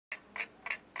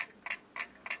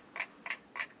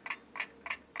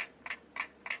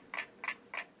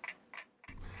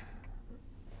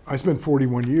I spent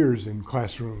 41 years in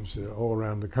classrooms all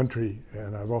around the country,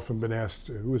 and I've often been asked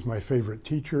who was my favorite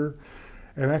teacher.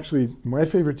 And actually, my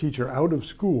favorite teacher out of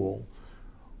school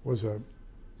was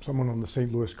someone on the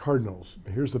St. Louis Cardinals.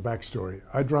 Here's the backstory.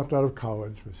 I dropped out of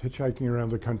college, was hitchhiking around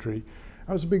the country.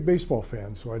 I was a big baseball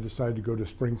fan, so I decided to go to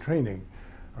spring training.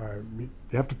 You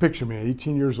have to picture me,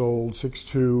 18 years old,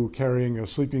 6'2", carrying a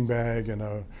sleeping bag and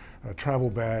a travel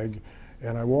bag.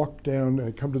 And I walk down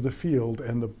and come to the field,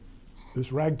 and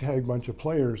this ragtag bunch of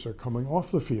players are coming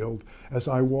off the field as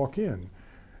I walk in.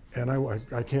 And I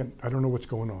don't know what's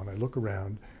going on. I look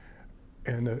around,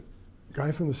 and a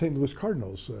guy from the St. Louis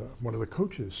Cardinals, one of the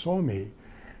coaches, saw me,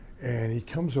 and he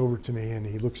comes over to me and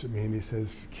he looks at me and he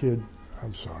says, "Kid,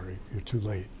 I'm sorry, you're too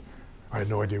late." I had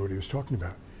no idea what he was talking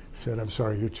about. He said, "I'm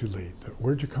sorry, you're too late.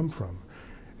 Where'd you come from?"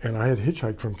 And I had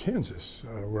hitchhiked from Kansas,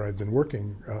 where I'd been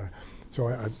working. So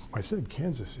I said,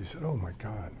 "Kansas." He said, "Oh my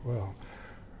God, well,"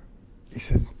 he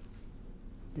said,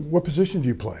 "What position do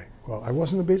you play?" Well, I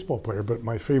wasn't a baseball player, but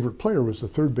my favorite player was the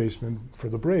third baseman for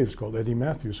the Braves called Eddie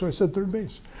Matthews. So I said third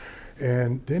base.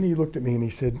 And then he looked at me and he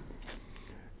said,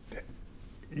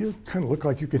 "You kind of look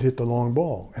like you could hit the long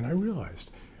ball." And I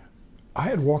realized I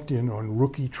had walked in on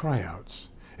rookie tryouts,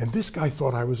 and this guy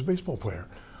thought I was a baseball player.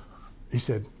 He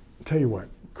said, "Tell you what,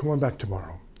 come on back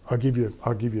tomorrow. I'll give you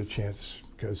a chance,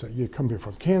 because you come here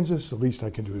from Kansas, the least I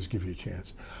can do is give you a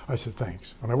chance." I said,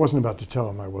 "Thanks." And I wasn't about to tell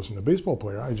him I wasn't a baseball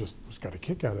player. I just got a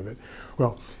kick out of it.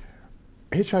 Well,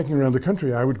 hitchhiking around the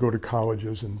country, I would go to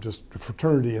colleges and just a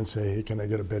fraternity and say, "Hey, can I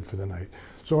get a bed for the night?"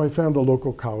 So I found a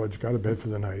local college, got a bed for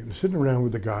the night, and sitting around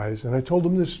with the guys, and I told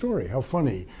them this story, how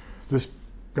funny. This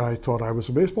guy thought I was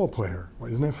a baseball player.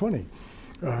 Well, isn't that funny?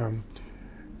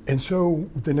 And so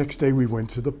the next day we went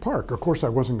to the park. Of course, I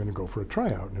wasn't going to go for a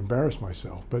tryout and embarrass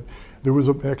myself, but there was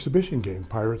an exhibition game,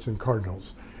 Pirates and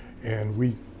Cardinals. And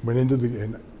we went into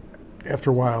and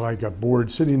after a while I got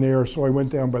bored sitting there, so I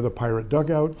went down by the Pirate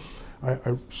dugout.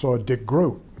 I saw Dick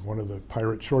Groat, one of the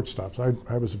Pirate shortstops.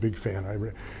 I was a big fan.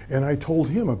 And I told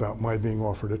him about my being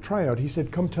offered a tryout. He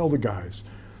said, "Come tell the guys."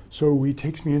 So he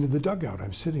takes me into the dugout.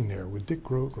 I'm sitting there with Dick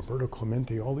Groat, Roberto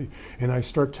Clemente, and I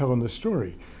start telling the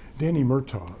story. Danny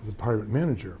Murtaugh, the Pirate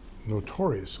manager,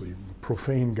 notoriously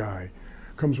profane guy,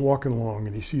 comes walking along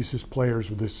and he sees his players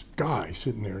with this guy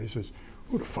sitting there. And he says,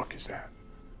 "Who the fuck is that?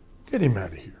 Get him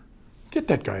out of here. Get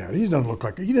that guy out. He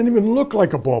doesn't even look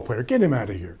like a ball player. Get him out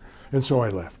of here." And so I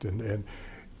left. And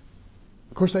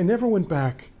of course, I never went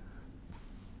back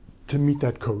to meet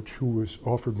that coach who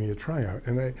offered me a tryout.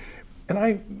 And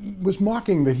I was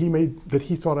mocking that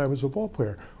he thought I was a ball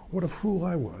player. What a fool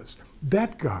I was.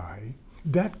 That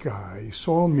guy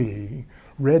saw me,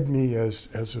 read me as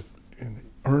an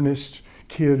earnest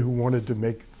kid who wanted to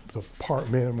make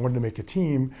wanted to make a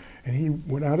team, and he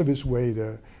went out of his way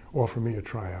to offer me a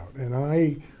tryout. And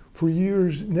I, for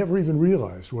years, never even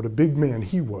realized what a big man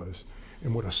he was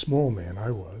and what a small man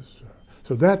I was.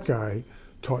 So that guy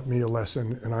taught me a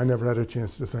lesson, and I never had a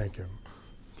chance to thank him.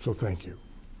 So thank you.